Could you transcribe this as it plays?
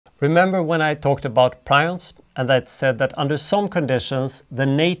Remember when I talked about prions and that said that under some conditions, the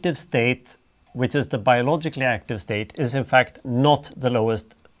native state, which is the biologically active state, is in fact not the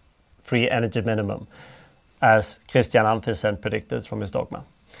lowest free energy minimum, as Christian Amphisen predicted from his dogma.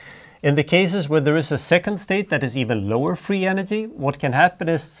 In the cases where there is a second state that is even lower free energy, what can happen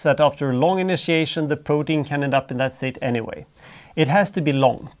is that after a long initiation, the protein can end up in that state anyway. It has to be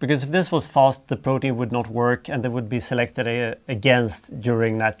long, because if this was fast, the protein would not work and they would be selected against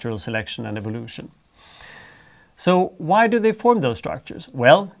during natural selection and evolution. So why do they form those structures?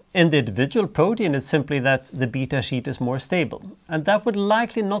 Well, in the individual protein, it's simply that the beta sheet is more stable. And that would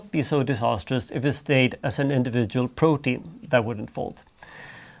likely not be so disastrous if it stayed as an individual protein that wouldn't fold.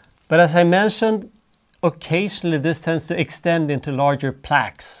 But as I mentioned, occasionally this tends to extend into larger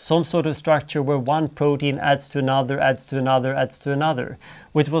plaques, some sort of structure where one protein adds to another, adds to another, adds to another,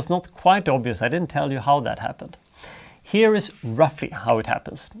 which was not quite obvious. I didn't tell you how that happened. Here is roughly how it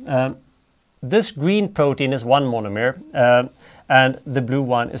happens. This green protein is one monomer, and the blue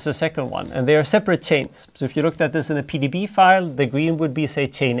one is the second one, and they are separate chains. So if you looked at this in a PDB file, the green would be, say,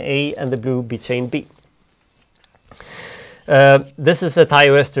 chain A, and the blue would be chain B. This is a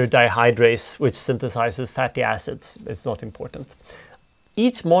thioester dihydrase, which synthesizes fatty acids. It's not important.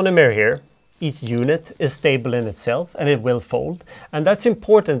 Each monomer here, each unit, is stable in itself, and it will fold. And that's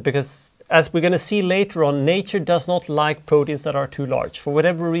important because, as we're going to see later on, nature does not like proteins that are too large. For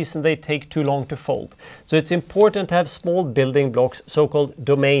whatever reason, they take too long to fold. So it's important to have small building blocks, so-called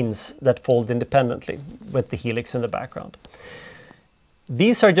domains, that fold independently with the helix in the background.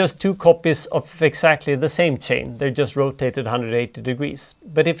 These are just two copies of exactly the same chain. They're just rotated 180 degrees.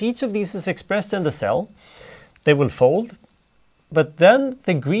 But if each of these is expressed in the cell, they will fold. But then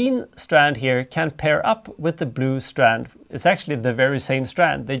the green strand here can pair up with the blue strand. It's actually the very same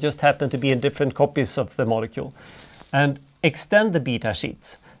strand. They just happen to be in different copies of the molecule and extend the beta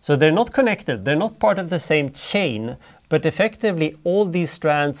sheets. So they're not connected. They're not part of the same chain, but effectively all these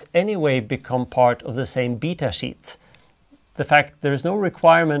strands anyway become part of the same beta sheet. The fact there is no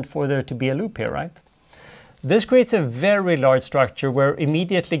requirement for there to be a loop here, right? This creates a very large structure where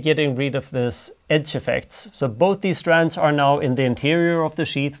immediately getting rid of this edge effects. So both these strands are now in the interior of the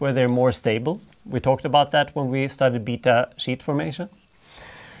sheet where they're more stable. We talked about that when we studied beta sheet formation.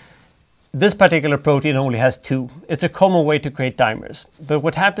 This particular protein only has two. It's a common way to create dimers. But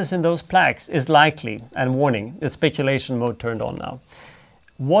what happens in those plaques is likely, and warning, it's speculation mode turned on now.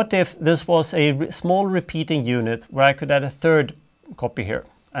 What if this was a small repeating unit where I could add a third copy here,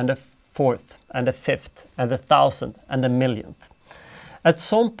 and a fourth, and a fifth, and a thousandth, and a millionth? At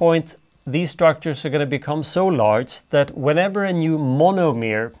some point, these structures are going to become so large that whenever a new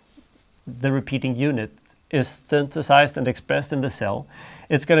monomer, the repeating unit, is synthesized and expressed in the cell,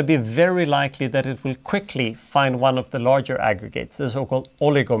 it's going to be very likely that it will quickly find one of the larger aggregates, the so-called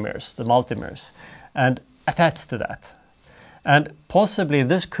oligomers, the multimers, and attach to that. And possibly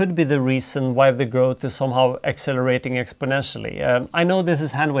this could be the reason why the growth is somehow accelerating exponentially. I know this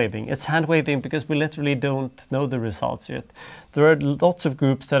is hand-waving. It's hand-waving because we literally don't know the results yet. There are lots of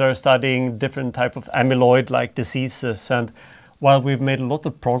groups that are studying different type of amyloid-like diseases, and while we've made a lot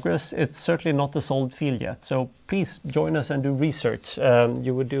of progress, it's certainly not a solved field yet. So please join us and do research.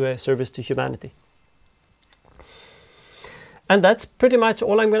 You would do a service to humanity. And that's pretty much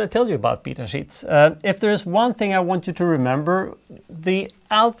all I'm going to tell you about beta sheets. If there is one thing I want you to remember, the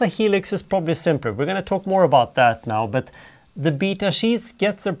alpha helix is probably simpler. We're going to talk more about that now, but the beta sheets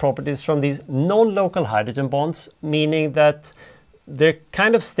get their properties from these non-local hydrogen bonds, meaning that they're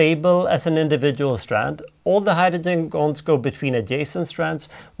kind of stable as an individual strand. All the hydrogen bonds go between adjacent strands,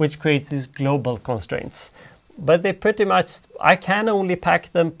 which creates these global constraints. But they pretty much, I can only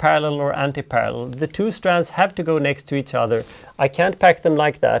pack them parallel or anti-parallel. The two strands have to go next to each other. I can't pack them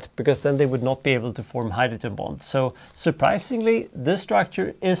like that because then they would not be able to form hydrogen bonds. So surprisingly, this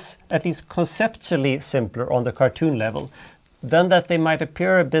structure is at least conceptually simpler on the cartoon level. Then that they might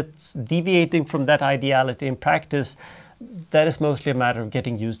appear a bit deviating from that ideality in practice, that is mostly a matter of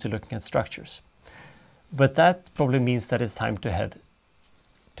getting used to looking at structures. But that probably means that it's time to head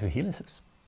to helices.